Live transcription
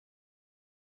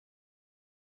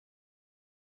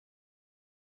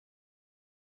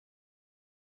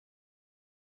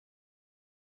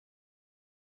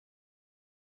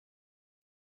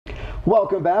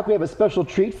Welcome back. We have a special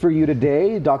treat for you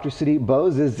today. Dr.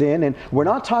 Bose is in, and we're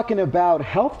not talking about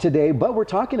health today, but we're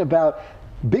talking about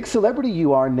big celebrity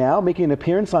you are now, making an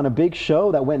appearance on a big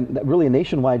show that went really a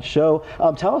nationwide show.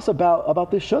 Tell us about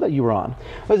this show that you were on.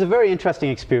 It was a very interesting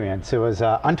experience. It was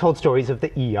Untold Stories of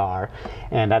the ER,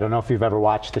 and I don't know if you've ever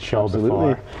watched the show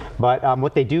before, but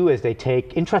what they do is they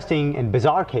take interesting and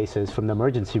bizarre cases from the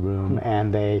emergency room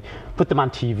and they put them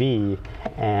on TV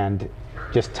and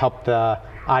just help the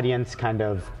audience kind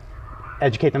of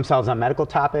educate themselves on medical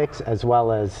topics as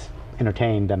well as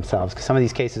entertain themselves, because some of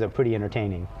these cases are pretty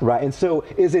entertaining. Right, and so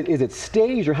is it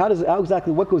staged, or how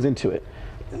exactly what goes into it?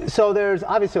 So there's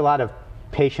obviously a lot of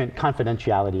patient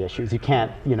confidentiality issues. You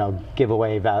can't, give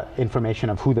away information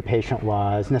of who the patient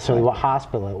was, necessarily what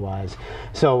hospital it was.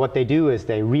 So what they do is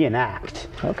they reenact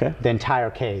the entire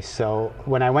case. So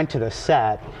when I went to the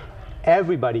set,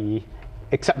 everybody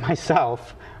except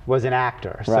myself was an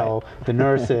actor. Right. So the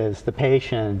nurses, the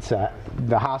patients,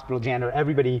 the hospital janitor,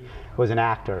 everybody was an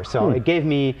actor. So it gave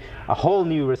me a whole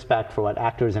new respect for what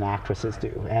actors and actresses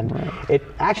do. And it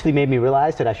actually made me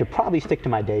realize that I should probably stick to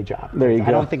my day job. There you go.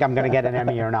 I don't think I'm going to get an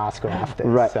Emmy or an Oscar off this.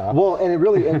 Right. So. Well,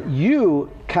 and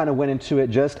you kind of went into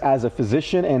it just as a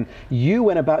physician, and you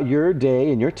went about your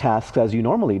day and your tasks as you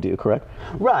normally do, correct?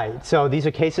 Right. So these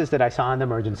are cases that I saw in the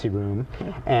emergency room,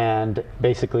 and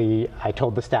basically I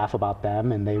told the staff about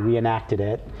them, and they reenacted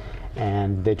it,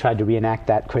 and they tried to reenact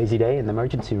that crazy day in the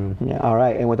emergency room. Yeah. All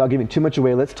right. And without giving too much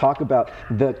away, let's talk about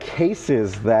the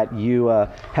cases that you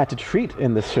had to treat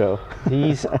in this show.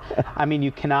 These, I mean,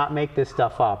 you cannot make this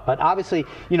stuff up. But obviously,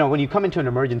 when you come into an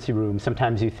emergency room,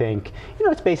 sometimes you think,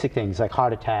 it's basic things like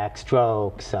heart attacks,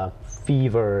 strokes,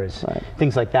 fevers,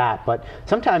 things like that. But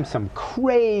sometimes some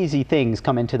crazy things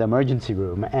come into the emergency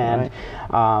room. And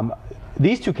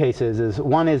these two cases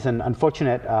one is an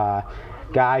unfortunate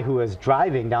guy who was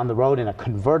driving down the road in a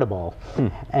convertible,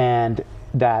 and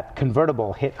that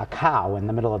convertible hit a cow in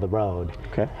the middle of the road.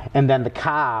 And then the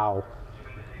cow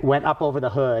went up over the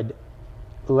hood,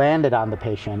 landed on the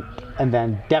patient, and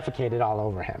then defecated all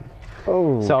over him.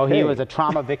 So he was a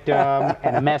trauma victim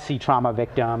and a messy trauma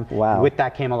victim. Wow. With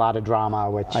that came a lot of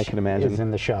drama, which I can imagine. is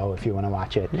in the show if you want to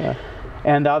watch it. Yeah.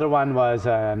 And the other one was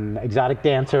an exotic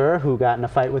dancer who got in a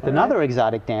fight with another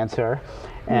exotic dancer.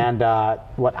 And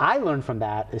what I learned from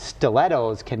that is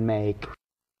stilettos can make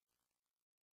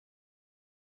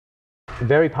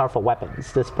very powerful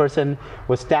weapons. This person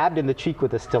was stabbed in the cheek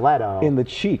with a stiletto. In the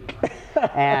cheek.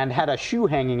 And had a shoe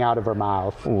hanging out of her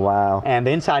mouth. Wow. And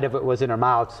the inside of it was in her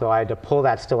mouth, so I had to pull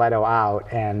that stiletto out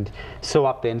and sew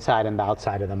up the inside and the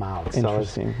outside of the mouth.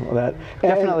 Interesting. So well,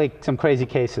 definitely some crazy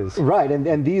cases. Right,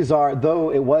 and these are,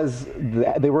 though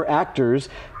they were actors,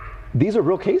 these are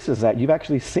real cases that you've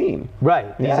actually seen.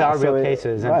 Right, these are real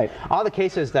cases. And right. all the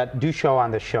cases that do show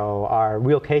on the show are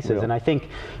real cases. And I think,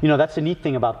 that's the neat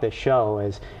thing about this show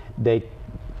is they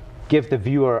give the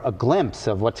viewer a glimpse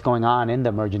of what's going on in the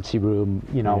emergency room,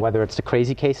 whether it's the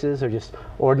crazy cases or just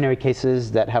ordinary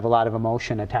cases that have a lot of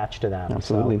emotion attached to them.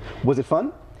 Absolutely. So, was it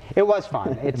fun? It was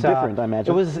fun. It's different, I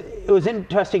imagine. It was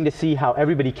interesting to see how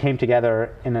everybody came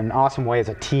together in an awesome way as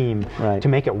a team to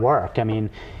make it work. I mean,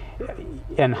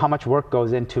 and how much work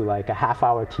goes into like a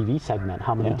half-hour TV segment,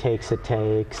 how many takes it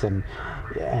takes, and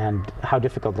how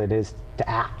difficult it is to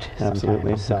act.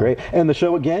 Absolutely. So. Great. And the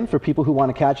show, again, for people who want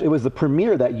to catch, it was the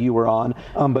premiere that you were on,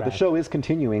 but the show is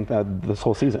continuing this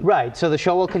whole season. Right. So the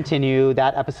show will continue.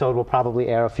 That episode will probably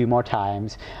air a few more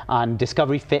times on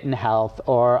Discovery Fit and Health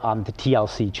or on the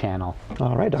TLC channel.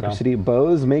 All right. Dr.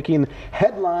 Bose making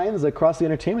headlines across the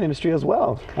entertainment industry as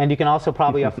well. And you can also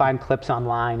probably find clips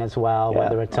online as well,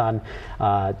 whether it's on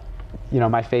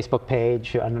my Facebook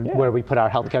page where we put our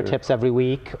healthcare tips every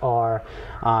week, or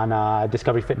on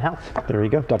Discovery Fit and Health. There you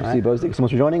go. Dr. Bose, thanks so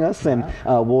much for joining us, and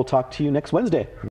we'll talk to you next Wednesday.